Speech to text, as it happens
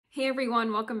Hey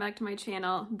everyone, welcome back to my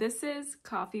channel. This is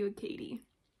Coffee with Katie.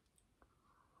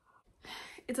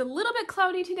 It's a little bit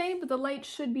cloudy today, but the light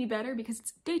should be better because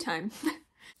it's daytime.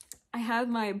 I have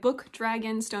my Book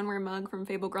Dragon stoneware mug from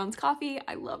Fable Coffee.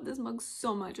 I love this mug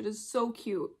so much. It is so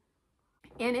cute.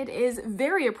 And it is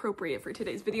very appropriate for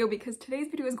today's video because today's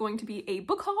video is going to be a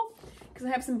book haul because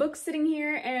I have some books sitting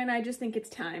here and I just think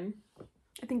it's time.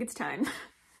 I think it's time.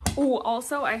 Oh,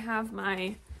 also I have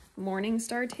my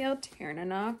Morningstar Tale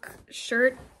Ternanok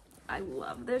shirt. I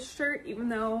love this shirt, even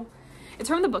though it's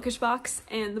from the Bookish Box,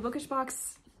 and the Bookish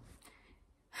Box,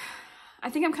 I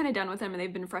think I'm kind of done with them and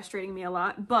they've been frustrating me a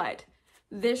lot, but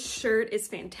this shirt is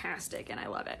fantastic and I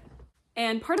love it.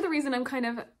 And part of the reason I'm kind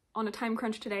of on a time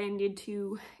crunch today and need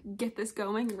to get this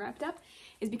going and wrapped up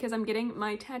is because I'm getting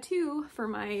my tattoo for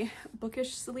my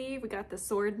Bookish sleeve. We got the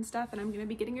sword and stuff, and I'm gonna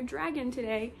be getting a dragon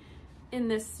today in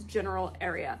this general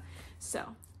area. So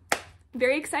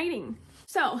very exciting.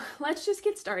 So let's just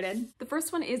get started. The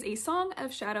first one is A Song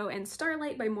of Shadow and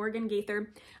Starlight by Morgan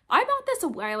Gaither. I bought this a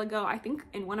while ago, I think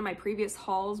in one of my previous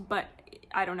hauls, but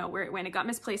I don't know where it went. It got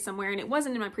misplaced somewhere and it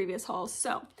wasn't in my previous hauls.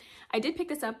 So I did pick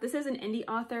this up. This is an indie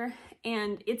author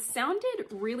and it sounded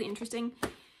really interesting.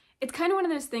 It's kind of one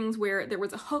of those things where there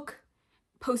was a hook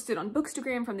posted on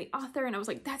Bookstagram from the author and I was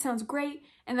like, that sounds great.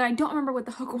 And then I don't remember what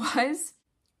the hook was.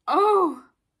 Oh,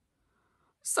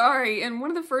 sorry, in one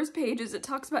of the first pages, it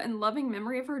talks about in loving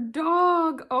memory of her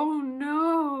dog. Oh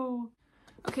no.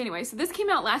 Okay, anyway, so this came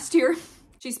out last year.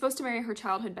 She's supposed to marry her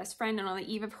childhood best friend, and on the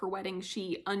eve of her wedding,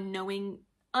 she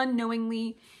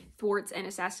unknowingly thwarts an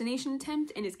assassination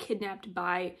attempt and is kidnapped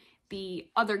by the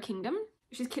other kingdom.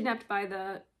 She's kidnapped by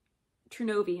the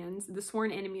Trunovians, the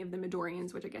sworn enemy of the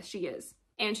Midorians, which I guess she is.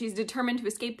 And she's determined to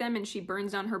escape them, and she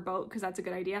burns down her boat, because that's a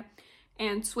good idea,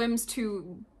 and swims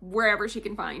to wherever she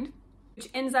can find, which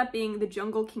ends up being the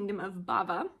jungle kingdom of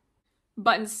Bava.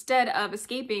 But instead of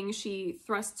escaping, she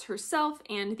thrusts herself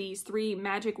and these three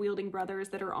magic-wielding brothers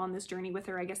that are on this journey with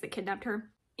her, I guess that kidnapped her,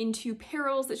 into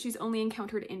perils that she's only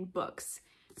encountered in books.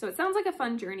 So it sounds like a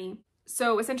fun journey.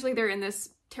 So essentially they're in this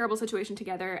terrible situation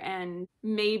together and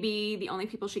maybe the only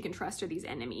people she can trust are these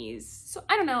enemies. So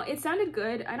I don't know, it sounded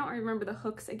good. I don't remember the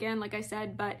hooks again, like I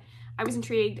said, but I was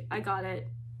intrigued. I got it.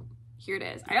 Here it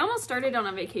is. I almost started on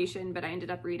a vacation, but I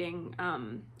ended up reading,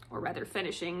 or rather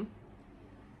finishing,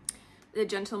 The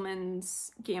Gentleman's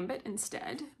Gambit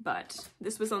instead, but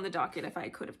this was on the docket if I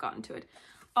could have gotten to it.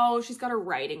 Oh, she's got a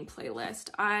writing playlist.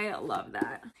 I love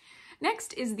that.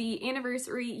 Next is the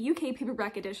anniversary UK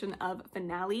paperback edition of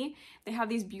Finale. They have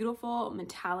these beautiful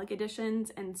metallic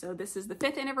editions, and so this is the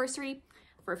 5th anniversary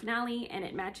for Finale, and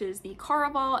it matches the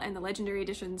Caraval and the Legendary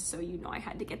editions, so you know I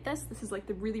had to get this. This is like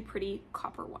the really pretty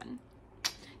copper one.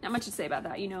 Not much to say about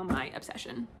that, you know my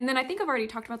obsession. And then I think I've already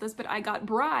talked about this, but I got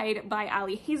Bride by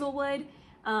Ali Hazelwood.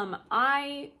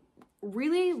 I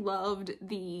really loved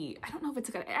the, I don't know if it's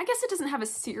good, I guess it doesn't have a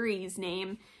series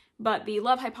name, but the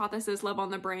Love Hypothesis, Love on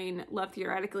the Brain, Love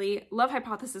Theoretically. Love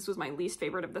Hypothesis was my least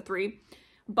favorite of the three.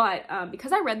 But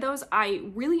because I read those, I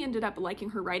really ended up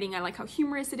liking her writing. I like how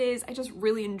humorous it is. I just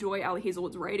really enjoy Ali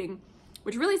Hazelwood's writing,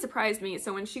 which really surprised me.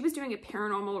 So when she was doing a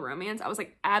paranormal romance, I was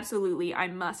like, absolutely, I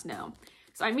must know.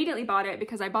 So I immediately bought it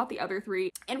because I bought the other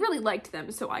three and really liked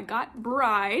them. So I got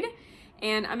Bride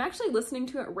and I'm actually listening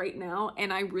to it right now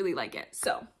and I really like it.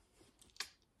 So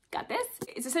got this.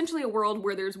 It's essentially a world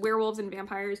where there's werewolves and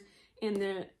vampires,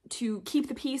 and to keep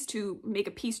the peace, to make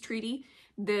a peace treaty,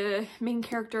 the main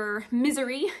character,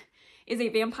 Misery, is a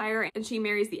vampire and she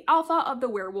marries the alpha of the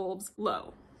werewolves,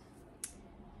 Lo.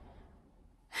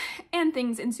 And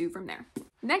things ensue from there.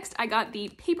 Next, I got the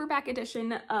paperback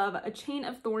edition of A Chain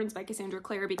of Thorns by Cassandra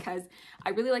Clare because I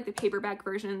really like the paperback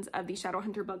versions of the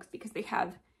Shadowhunter books because they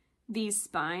have these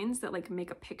spines that like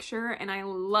make a picture and I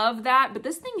love that, but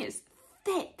this thing is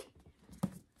thick.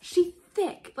 She's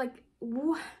thick, like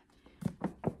what?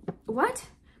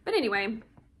 But anyway,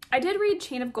 I did read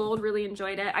Chain of Gold, really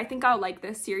enjoyed it. I think I'll like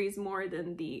this series more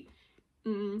than the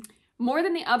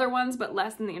other ones, but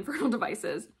less than the Infernal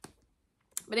Devices.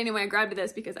 But anyway, I grabbed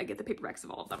this because I get the paperbacks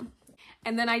of all of them.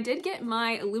 And then I did get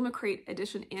my Illumicrate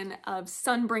edition in of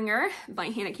Sunbringer by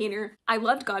Hannah Kaner. I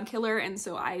loved Godkiller, and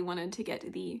so I wanted to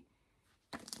get the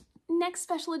next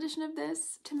special edition of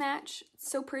this to match. It's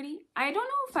so pretty. I don't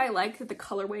know if I like that the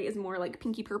colorway is more like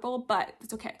pinky purple, but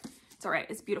it's okay. It's all right.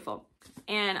 It's beautiful.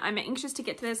 And I'm anxious to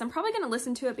get to this. I'm probably going to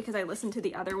listen to it because I listened to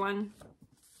the other one.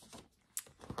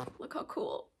 Look how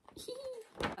cool.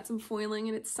 Got some foiling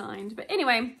and it's signed. But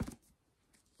anyway,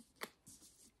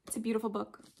 it's a beautiful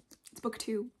book. It's book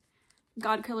 2.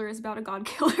 Godkiller is about a god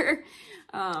killer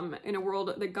in a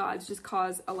world that gods just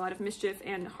cause a lot of mischief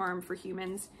and harm for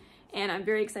humans. and I'm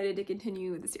very excited to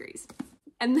continue the series.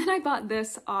 And then I bought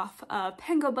this off of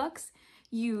Pengo Books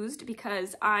used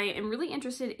because I am really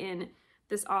interested in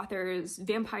this author's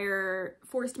vampire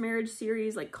forced marriage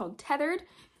series like called Tethered.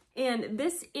 And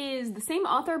this is the same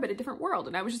author but a different world,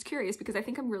 and I was just curious because I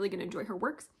think I'm really going to enjoy her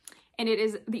works. And it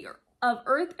is Of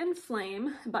Earth and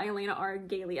Flame by Elena R.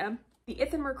 Galia. The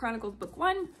Ithamar Chronicles Book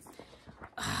 1.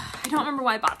 I don't remember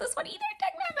why I bought this one either, dang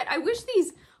it. I wish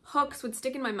these hooks would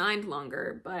stick in my mind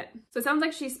longer, but... So it sounds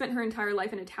like she spent her entire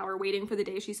life in a tower waiting for the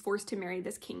day she's forced to marry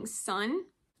this king's son.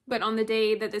 But on the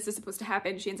day that this is supposed to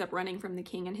happen, she ends up running from the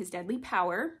king and his deadly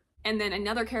power. And then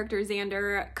another character,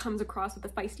 Xander, comes across with a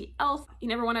feisty elf. He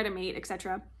never wanted a mate,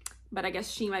 etc. But I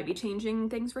guess she might be changing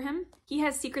things for him. He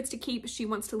has secrets to keep. She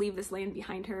wants to leave this land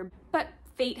behind her, but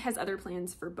fate has other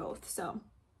plans for both, so...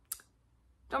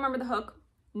 Don't remember the hook.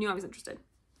 Knew I was interested.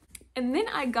 And then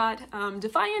I got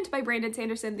Defiant by Brandon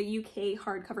Sanderson, the UK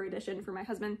hardcover edition for my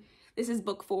husband. This is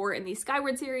book 4 in the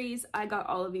Skyward series. I got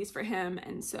all of these for him,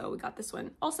 and so we got this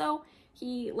one also.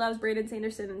 He loves Brandon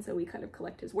Sanderson, and so we kind of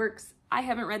collect his works. I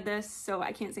haven't read this, so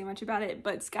I can't say much about it,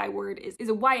 but Skyward is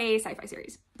a YA sci-fi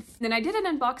series. Then I did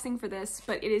an unboxing for this,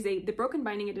 but it is the Broken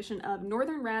Binding edition of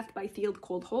Northern Wrath by Field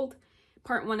Coldhold,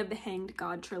 part 1 of the Hanged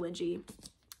God trilogy.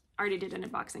 I already did an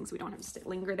unboxing, so we don't have to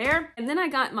linger there. And then I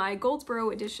got my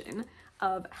Goldsboro edition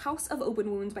of House of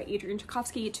Open Wounds by Adrian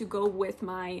Tchaikovsky to go with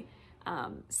my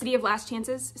City of Last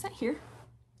Chances. Is that here?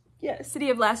 Yeah, City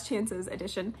of Last Chances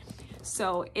edition.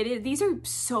 So these are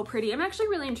so pretty. I'm actually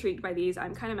really intrigued by these.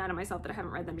 I'm kind of mad at myself that I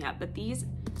haven't read them yet, but these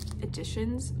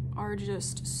editions are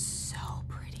just so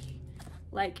pretty.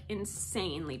 Like,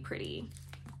 insanely pretty.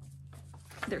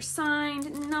 They're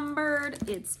signed, numbered.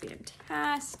 It's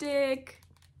fantastic.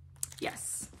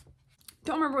 Yes.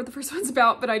 Don't remember what the first one's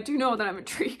about, but I do know that I'm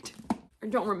intrigued. Or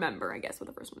don't remember, I guess, what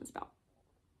the first one is about.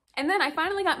 And then I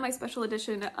finally got my special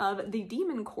edition of The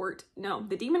Demon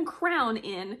Crown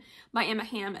in by Emma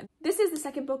Hamm. This is the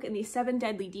second book in the 7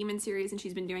 Deadly Demon series, and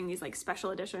she's been doing these like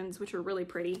special editions, which are really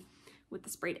pretty with the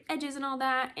sprayed edges and all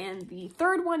that. And the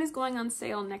third one is going on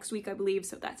sale next week, I believe,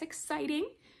 so that's exciting.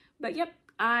 But yep,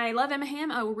 I love Emma Hamm.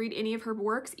 I will read any of her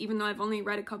works, even though I've only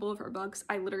read a couple of her books.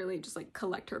 I literally just like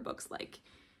collect her books like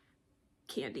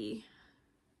candy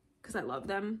because I love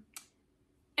them.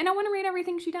 And I want to read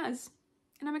everything she does.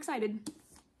 And I'm excited.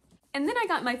 And then I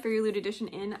got my Fairy Loot edition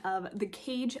in of The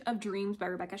Cage of Dreams by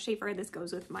Rebecca Schaeffer. This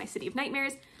goes with my City of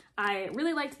Nightmares. I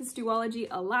really liked this duology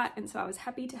a lot, and so I was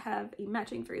happy to have a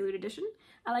matching Fairy Loot edition.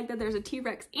 I like that there's a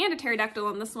T-Rex and a pterodactyl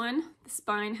on this one. The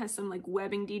spine has some like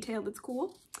webbing detail that's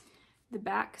cool. The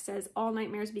back says all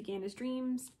nightmares began as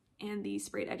dreams, and the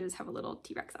sprayed edges have a little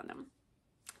T-Rex on them.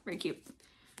 Very cute.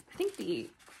 I think the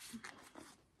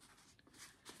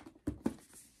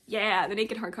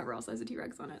naked hardcover also has a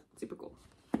T-Rex on it. Super cool.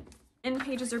 And the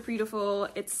pages are beautiful.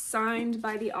 It's signed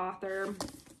by the author.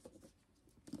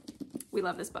 We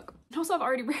love this book. Also, I've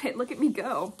already read it. Look at me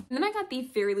go. And then I got the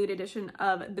Fairy Loot edition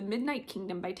of The Midnight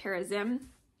Kingdom by Tara Sim.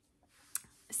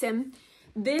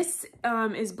 This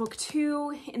is book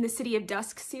 2 in the City of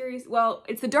Dusk series. Well,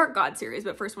 it's the Dark God series,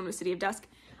 but first one was City of Dusk.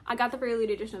 I got the Fairy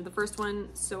Loot edition of the first one,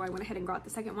 so I went ahead and got the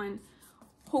second one.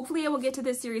 Hopefully I will get to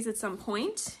this series at some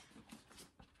point,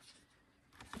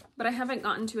 but I haven't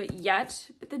gotten to it yet.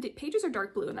 But the pages are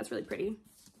dark blue, and that's really pretty.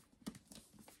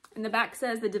 And the back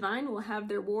says, the divine will have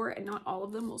their war, and not all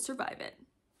of them will survive it.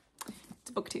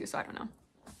 It's book 2, so I don't know.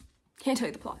 Can't tell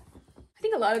you the plot. I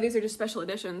think a lot of these are just special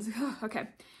editions. Okay.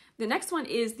 The next one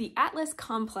is The Atlas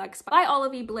Complex by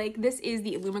Olive E. Blake. This is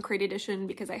the Illumicrate edition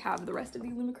because I have the rest of the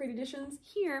Illumicrate editions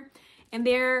here. And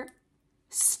they're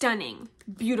stunning,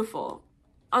 beautiful,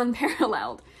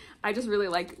 unparalleled. I just really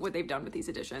like what they've done with these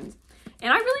editions.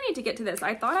 And I really need to get to this.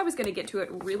 I thought I was going to get to it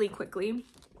really quickly.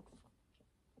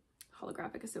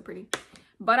 Holographic is so pretty.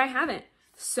 But I haven't.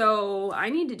 So I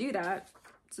need to do that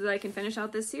so that I can finish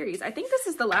out this series. I think this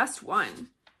is the last one.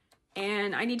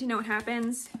 And I need to know what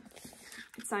happens.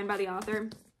 It's signed by the author.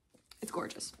 It's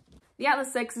gorgeous. The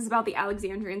Atlas 6 is about the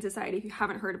Alexandrian Society. If you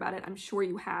haven't heard about it, I'm sure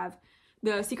you have.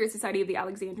 The Secret Society of the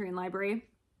Alexandrian Library.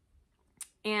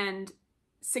 And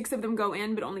 6 of them go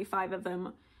in, but only 5 of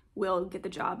them will get the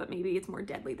job, but maybe it's more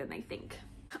deadly than they think.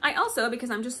 I also, because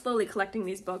I'm just slowly collecting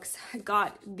these books,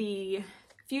 got the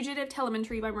Fugitive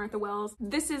Telemetry by Martha Wells.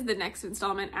 This is the next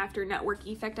installment after Network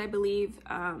Effect, I believe,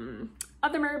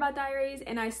 of the Murderbot Diaries,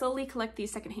 and I slowly collect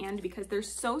these secondhand because they're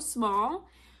so small,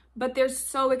 but they're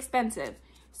so expensive.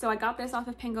 So I got this off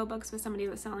of Pengo Books with somebody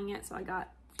who was selling it, so I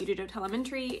got Fugitive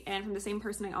Telemetry, and from the same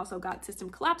person I also got System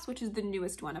Collapse, which is the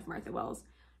newest one of Martha Wells'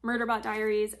 Murderbot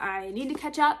Diaries. I need to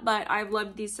catch up, but I've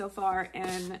loved these so far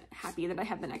and happy that I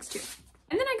have the next 2.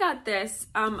 And then I got this.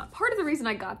 Part of the reason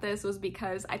I got this was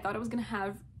because I thought it was gonna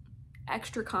have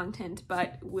extra content,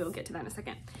 but we'll get to that in a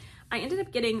second. I ended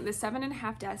up getting The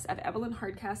 7.5 Deaths of Evelyn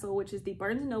Hardcastle, which is the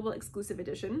Barnes & Noble exclusive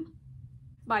edition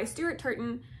by Stuart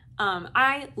Turton.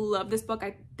 I love this book.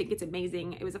 I think it's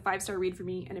amazing. It was a 5-star read for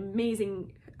me, an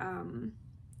amazing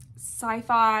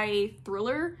sci-fi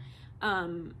thriller.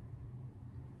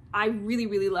 I really,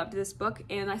 really loved this book,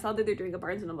 and I saw that they're doing a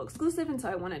Barnes & Noble exclusive, and so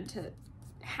I wanted to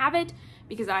have it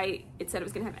because it said it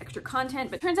was gonna have extra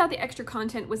content, but turns out the extra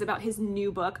content was about his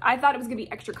new book. I thought it was gonna be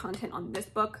extra content on this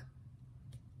book,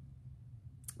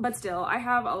 but still, I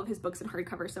have all of his books in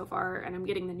hardcover so far, and I'm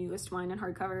getting the newest one in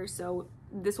hardcover, so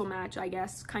this will match, I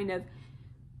guess, kind of.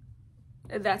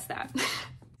 That's that.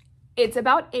 It's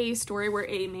about a story where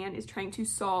a man is trying to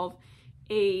solve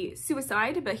a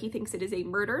suicide, but he thinks it is a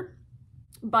murder.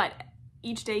 But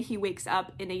each day he wakes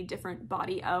up in a different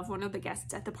body of one of the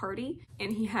guests at the party,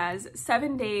 and he has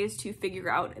 7 days to figure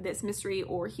out this mystery,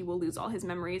 or he will lose all his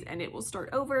memories and it will start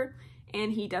over,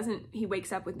 and he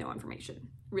wakes up with no information.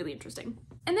 Really interesting.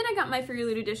 And then I got my Fairy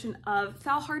Loot edition of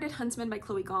Foul-Hearted Huntsman by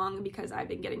Chloe Gong because I've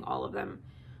been getting all of them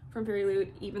from Fairy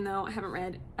Loot, even though I haven't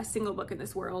read a single book in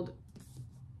this world.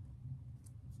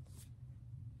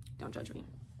 Don't judge me.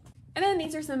 And then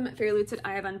these are some Fairy Loots that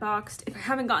I have unboxed. If I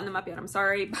haven't gotten them up yet, I'm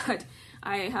sorry, but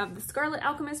I have The Scarlet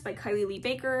Alchemist by Kylie Lee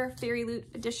Baker Fairy Loot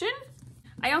edition.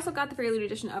 I also got the Fairy Loot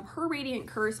edition of Her Radiant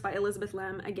Curse by Elizabeth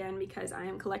Lem, again, because I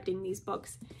am collecting these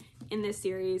books in this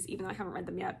series, even though I haven't read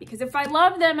them yet, because if I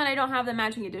love them and I don't have the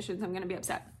matching editions, I'm gonna be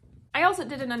upset. I also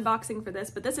did an unboxing for this,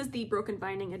 but this is the Broken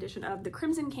Binding edition of The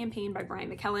Crimson Campaign by Brian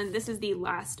McKellen. This is the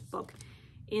last book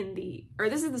in the, or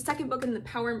this is the second book in the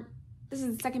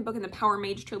Power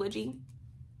Mage trilogy.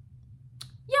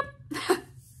 Yep.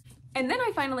 And then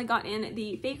I finally got in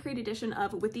the Fake Read edition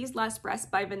of With These Last Breaths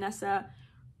by Vanessa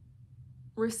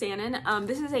Rosanen.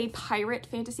 This is a pirate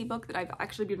fantasy book that I've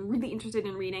actually been really interested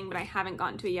in reading, but I haven't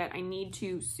gotten to it yet. I need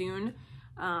to soon.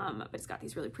 But it's got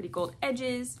these really pretty gold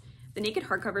edges. The naked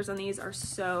hardcovers on these are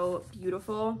so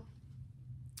beautiful.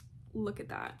 Look at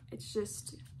that. It's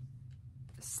just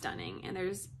stunning. And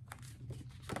there's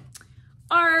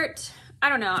art. I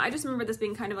don't know. I just remember this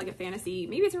being kind of like a fantasy.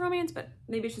 Maybe it's a romance, but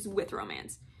maybe it's just with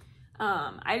romance.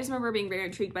 I just remember being very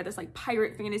intrigued by this like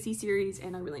pirate fantasy series,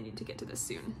 and I really need to get to this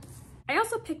soon. I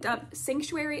also picked up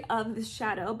Sanctuary of the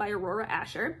Shadow by Aurora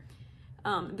Asher.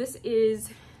 This is,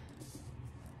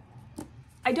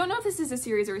 I don't know if this is a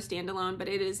series or a standalone, but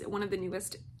it is one of the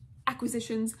newest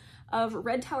acquisitions of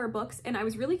Red Tower Books, and I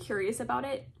was really curious about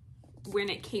it when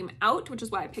it came out, which is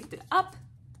why I picked it up.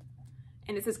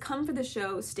 And it says, come for the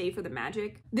show, stay for the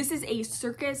magic. This is a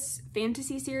circus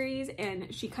fantasy series,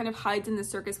 and she kind of hides in the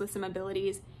circus with some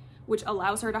abilities, which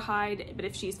allows her to hide, but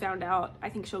if she's found out, I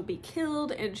think she'll be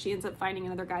killed, and she ends up finding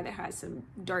another guy that has some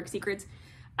dark secrets.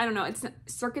 I don't know, it's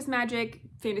circus magic,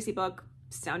 fantasy book,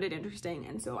 sounded interesting,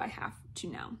 and so I have to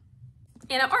know.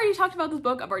 And I've already talked about this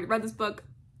book, I've already read this book,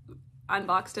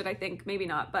 unboxed it, I think, maybe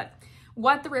not, but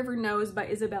What the River Knows by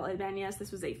Isabel Ibanez.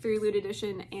 This was a Fairy Loot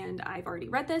edition, and I've already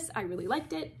read this. I really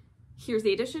liked it. Here's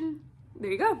the edition.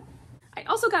 There you go. I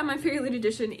also got my Fairy Loot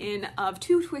edition in of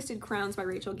Two Twisted Crowns by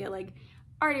Rachel Gillig.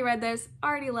 Already read this,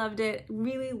 already loved it,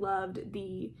 really loved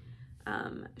the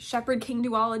Shepherd King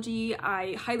duology.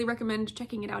 I highly recommend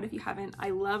checking it out if you haven't.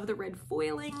 I love the red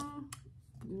foiling,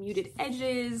 muted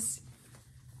edges.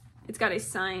 It's got a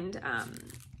signed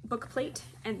book plate,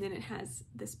 and then it has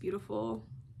this beautiful,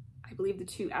 I believe the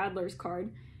two Adlers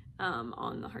card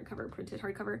on the hardcover, printed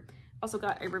hardcover. Also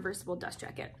got a reversible dust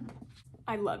jacket.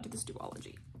 I loved this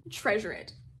duology. Treasure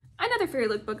it. Another Fairy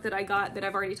Loot book that I got that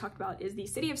I've already talked about is The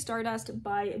City of Stardust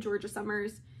by Georgia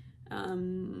Summers.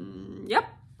 Yep,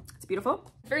 it's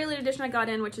beautiful. Fairy Loot edition I got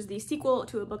in, which is the sequel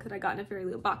to a book that I got in a Fairy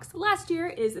Loot box last year,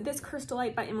 is This Cursed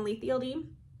Light by Emily Fieldy.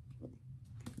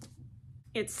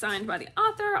 It's signed by the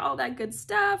author, all that good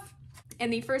stuff.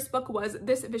 And the first book was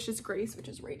This Vicious Grace, which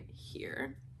is right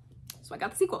here. So I got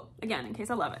the sequel, again, in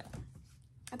case I love it.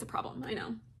 That's a problem, I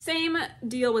know. Same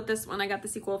deal with this one. I got the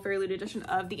sequel Fairy Loot edition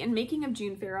of The Unmaking of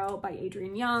June Farrow by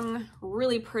Adrienne Young.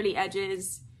 Really pretty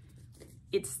edges.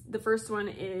 The first one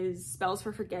is Spells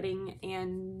for Forgetting,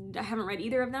 and I haven't read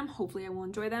either of them. Hopefully I will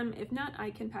enjoy them. If not, I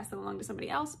can pass them along to somebody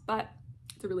else, but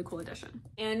it's a really cool edition.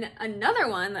 And another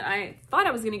one that I thought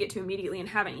I was gonna get to immediately and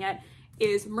haven't yet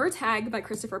is Murtagh by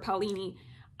Christopher Paolini.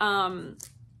 I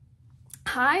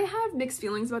have mixed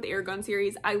feelings about the Eragon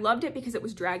series. I loved it because it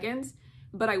was dragons,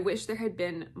 but I wish there had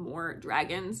been more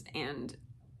dragons and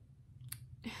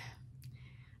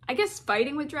I guess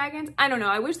fighting with dragons. I don't know.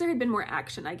 I wish there had been more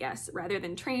action, I guess, rather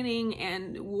than training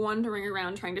and wandering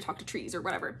around trying to talk to trees or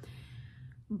whatever.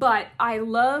 But I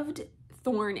loved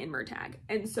Thorn in Murtagh.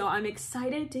 And so I'm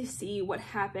excited to see what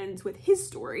happens with his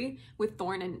story with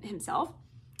Thorn and himself.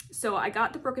 So I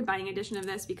got the Broken Binding edition of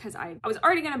this because I was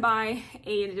already gonna buy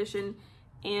an edition,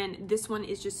 and this one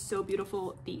is just so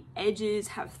beautiful. The edges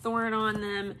have Thorn on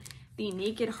them. The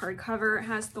naked hardcover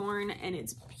has Thorn, and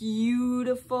it's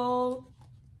beautiful.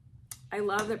 I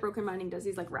love that Broken Binding does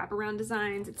these like wraparound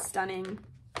designs. It's stunning.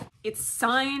 It's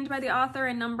signed by the author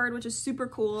and numbered, which is super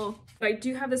cool. But I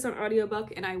do have this on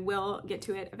audiobook, and I will get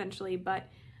to it eventually, but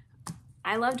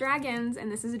I love dragons,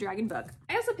 and this is a dragon book.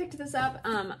 I also picked this up.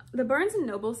 The Barnes &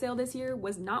 Noble sale this year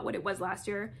was not what it was last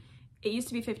year. It used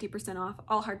to be 50% off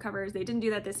all hardcovers. They didn't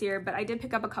do that this year, but I did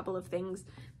pick up a couple of things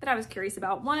that I was curious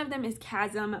about. One of them is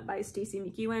Chasm by Stacey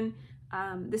McEwen.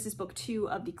 This is book 2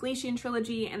 of the Glacian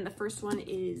trilogy, and the first one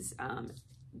is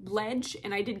Ledge,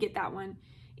 and I did get that one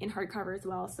in hardcover as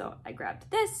well, so I grabbed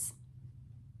this.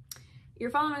 You're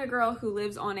following a girl who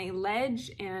lives on a ledge,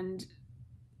 and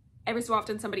every so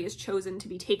often somebody is chosen to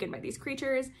be taken by these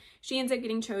creatures. She ends up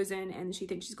getting chosen, and she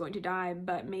thinks she's going to die,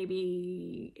 but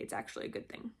maybe it's actually a good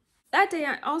thing. That day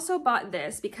I also bought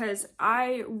this because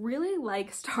I really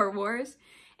like Star Wars,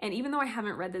 and even though I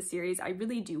haven't read this series, I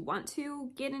really do want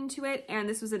to get into it, and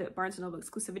this was a Barnes & Noble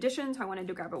exclusive edition, so I wanted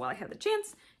to grab it while I had the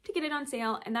chance to get it on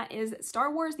sale, and that is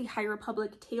Star Wars: The High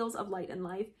Republic Tales of Light and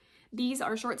Life. These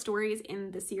are short stories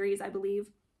in the series, I believe.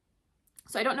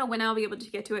 So I don't know when I'll be able to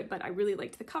get to it, but I really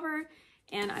liked the cover,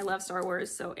 and I love Star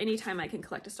Wars, so anytime I can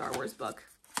collect a Star Wars book,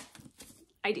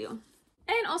 I do.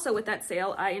 And also with that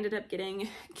sale, I ended up getting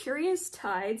Curious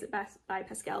Tides by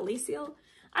Pascal Lacille.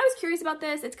 I was curious about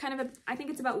this. It's kind of I think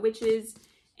it's about witches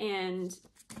and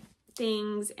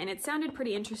things, and it sounded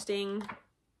pretty interesting.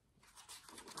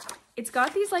 It's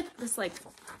got these like,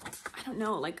 I don't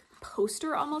know, like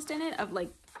poster almost in it of like,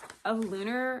 of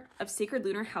sacred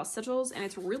lunar house sigils, and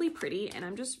it's really pretty, and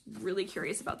I'm just really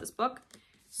curious about this book.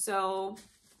 So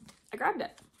I grabbed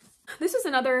it. This is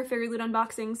another Fairy Loot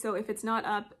unboxing, so if it's not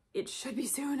up, it should be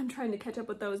soon. I'm trying to catch up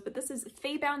with those, but this is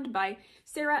Faybound by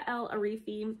Sarah L.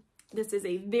 Arifi. This is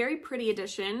a very pretty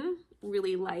edition,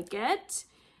 really like it,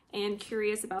 and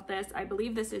curious about this. I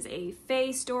believe this is a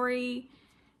fae story,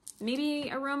 maybe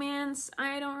a romance,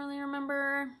 I don't really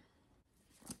remember.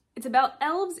 It's about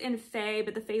elves and fae,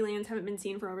 but the fae lands haven't been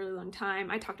seen for a really long time.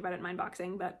 I talked about it in my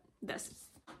unboxing, but this.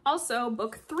 Also,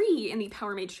 book 3 in the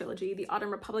Power Mage trilogy, The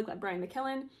Autumn Republic by Brian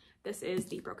McKellen. This is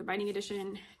the Broken Binding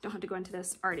edition. Don't have to go into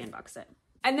this, already unboxed it.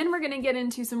 And then we're gonna get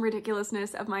into some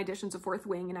ridiculousness of my editions of Fourth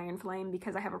Wing and Iron Flame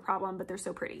because I have a problem, but they're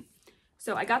so pretty.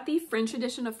 So I got the French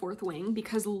edition of Fourth Wing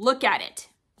because look at it.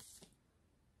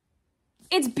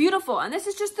 It's beautiful, and this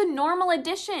is just the normal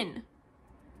edition.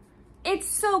 It's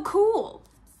so cool.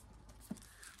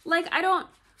 Like,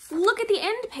 look at the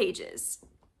end pages.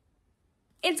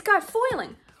 It's got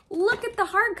foiling. Look at the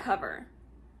hardcover.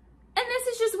 And this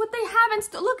is just what they have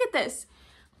in look at this.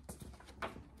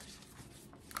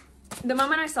 The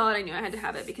moment I saw it, I knew I had to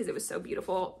have it because it was so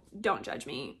beautiful. Don't judge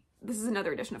me. This is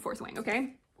another edition of Fourth Wing,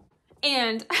 okay?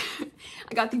 And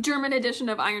I got the German edition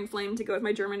of Iron Flame to go with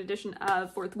my German edition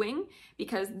of Fourth Wing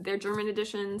because their German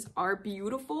editions are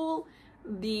beautiful.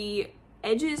 The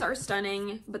edges are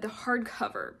stunning, but the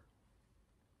hardcover,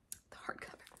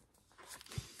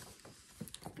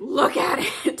 look at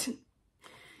it.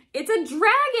 It's a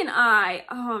dragon eye.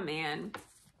 Oh man.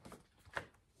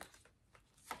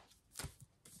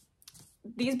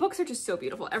 These books are just so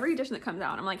beautiful. Every edition that comes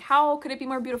out, I'm like, how could it be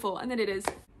more beautiful? And then it is.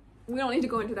 We don't need to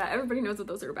go into that. Everybody knows what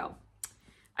those are about.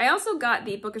 I also got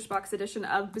the Bookish Box edition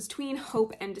of Between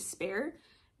Hope and Despair.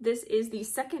 This is the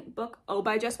second book,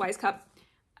 by Jess Wisecup.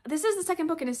 This is the second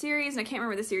book in a series, and I can't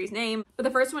remember the series name, but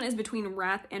the first one is Between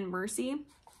Wrath and Mercy.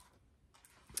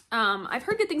 I've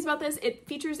heard good things about this. It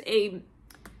features is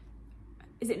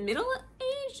it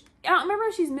middle-aged? I don't remember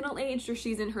if she's middle-aged or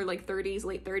she's in her like 30s,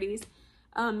 late 30s,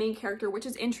 main character, which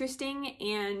is interesting,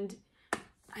 and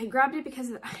I grabbed it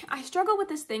because I struggle with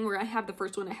this thing where I have the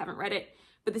first one, I haven't read it,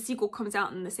 but the sequel comes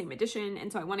out in the same edition,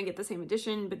 and so I want to get the same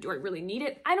edition, but do I really need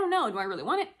it? I don't know. Do I really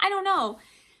want it? I don't know.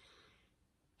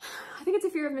 I think it's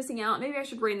a fear of missing out. Maybe I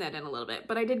should rein that in a little bit,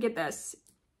 but I did get this.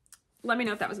 Let me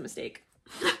know if that was a mistake.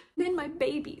 Then my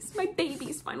babies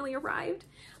finally arrived.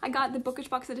 I got the Bookish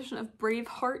Box edition of Brave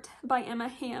Heart by Emma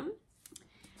Hamm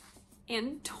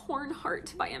and Torn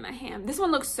Heart by Emma Hamm. This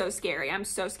one looks so scary. I'm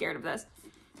so scared of this.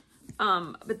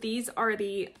 But these are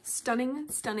the stunning,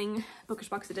 stunning Bookish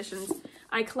Box editions.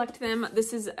 I collect them.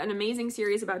 This is an amazing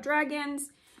series about dragons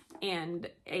and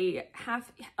a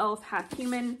half elf, half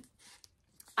human.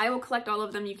 I will collect all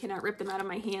of them. You cannot rip them out of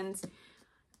my hands.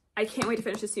 I can't wait to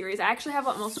finish the series. I actually have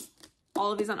almost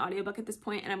all of these on audiobook at this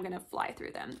point, and I'm gonna fly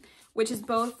through them, which is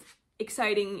both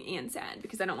exciting and sad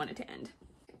because I don't want it to end.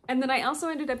 And then I also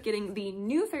ended up getting the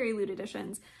new Fairy Loot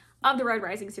editions of the Red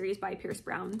Rising series by Pierce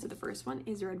Brown. So the first one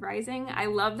is Red Rising. I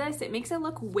love this. It makes it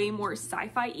look way more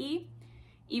sci-fi-y,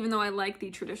 even though I like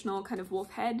the traditional kind of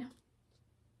wolf head.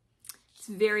 It's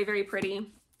very, very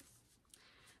pretty.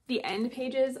 The end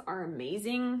pages are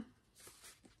amazing.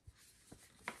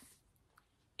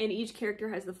 And each character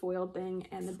has the foiled thing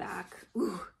and the back.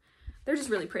 Ooh, they're just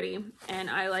really pretty. And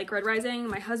I like Red Rising.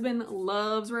 My husband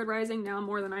loves Red Rising now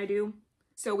more than I do.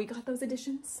 So we got those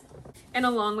editions. And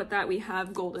along with that, we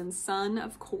have Golden Sun,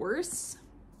 of course.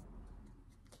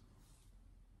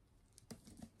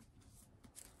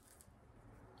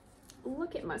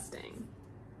 Look at Mustang.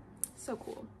 So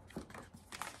cool.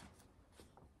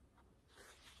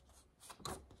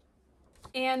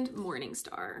 And Morning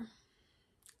Star.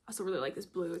 I also really like this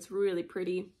blue. It's really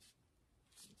pretty.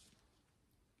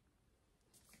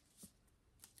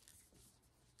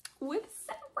 With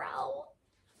Severo.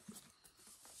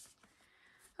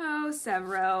 Oh,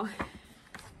 Severo.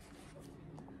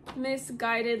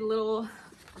 Misguided little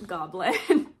goblin.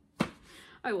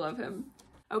 I love him.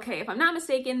 Okay, if I'm not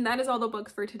mistaken, that is all the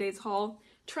books for today's haul.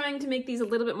 Trying to make these a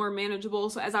little bit more manageable.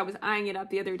 So as I was eyeing it up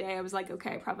the other day, I was like,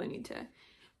 okay, I probably need to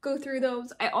go through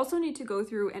those. I also need to go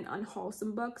through and unhaul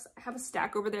some books. I have a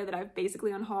stack over there that I've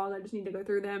basically unhauled. I just need to go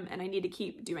through them, and I need to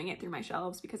keep doing it through my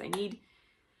shelves because I need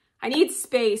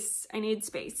space. I need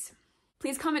space.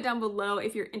 Please comment down below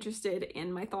if you're interested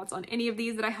in my thoughts on any of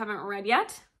these that I haven't read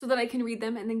yet so that I can read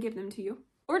them and then give them to you.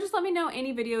 Or just let me know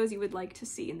any videos you would like to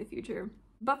see in the future.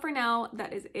 But for now,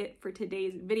 that is it for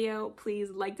today's video. Please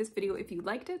like this video if you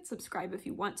liked it, subscribe if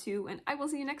you want to, and I will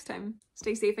see you next time.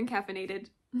 Stay safe and caffeinated.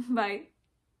 Bye.